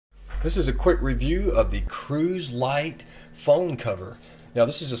This is a quick review of the CruzerLite phone cover. Now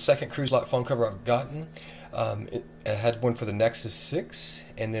this is the second CruzerLite phone cover I've gotten. I had one for the Nexus 6,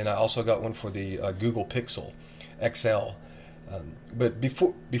 and then I also got one for the Google Pixel XL. But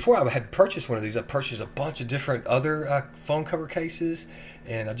before I had purchased one of these, I purchased a bunch of different other phone cover cases,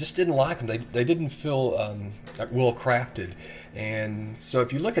 and I just didn't like them. They didn't feel like well crafted. And so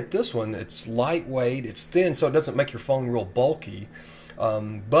if you look at this one, it's lightweight, it's thin, so it doesn't make your phone real bulky.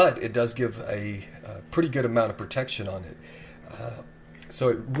 But it does give a pretty good amount of protection on it. So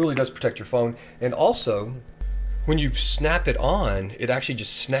it really does protect your phone. And also, when you snap it on, it actually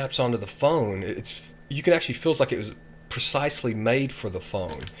just snaps onto the phone. You can actually feel like it was precisely made for the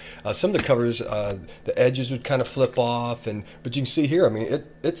phone. Some of the covers, the edges would kind of flip off, but you can see here, I mean,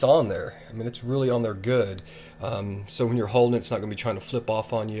 it's on there. I mean, it's really on there good. So when you're holding it, it's not going to be trying to flip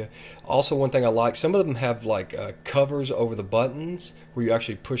off on you. Also, one thing I like, some of them have like covers over the buttons where you're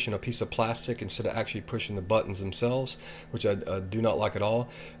actually pushing a piece of plastic instead of actually pushing the buttons themselves, which I do not like at all.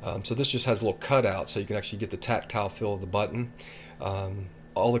 So this just has a little cutout so you can actually get the tactile feel of the button.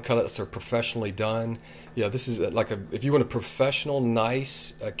 All the cutouts are professionally done. Yeah, this is like if you want a professional,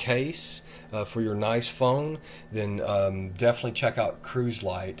 nice case for your nice phone, then definitely check out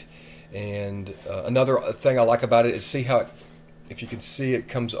CruzerLite. And another thing I like about it is see how if you can see, it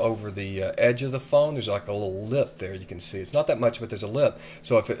comes over the edge of the phone. There's like a little lip there you can see. It's not that much, but there's a lip.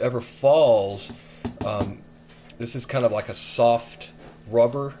 So if it ever falls, this is kind of like a soft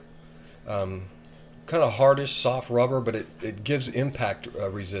rubber. Kind of hardish, soft rubber, but it gives impact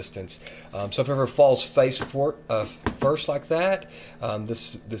resistance. So if it ever falls face first like that,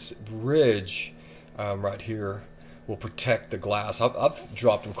 this ridge right here will protect the glass. I've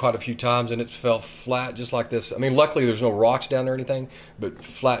dropped them quite a few times and it fell flat just like this. I mean, luckily there's no rocks down there or anything, but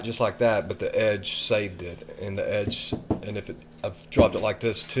flat just like that, but the edge saved it. And the edge, and I've dropped it like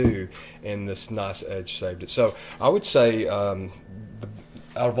this too, and this nice edge saved it. So I would say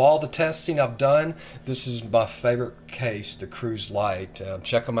out of all the testing I've done, this is my favorite case, the CruzerLite.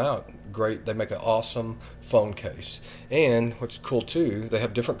 Check them out. Great. They make an awesome phone case. And what's cool too, they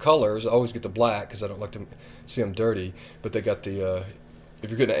have different colors. I always get the black because I don't like to see them dirty. But they got the, if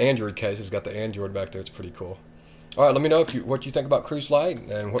you're getting an Android case, it's got the Android back there. It's pretty cool. All right, let me know what you think about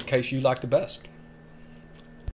CruzerLite and what case you like the best.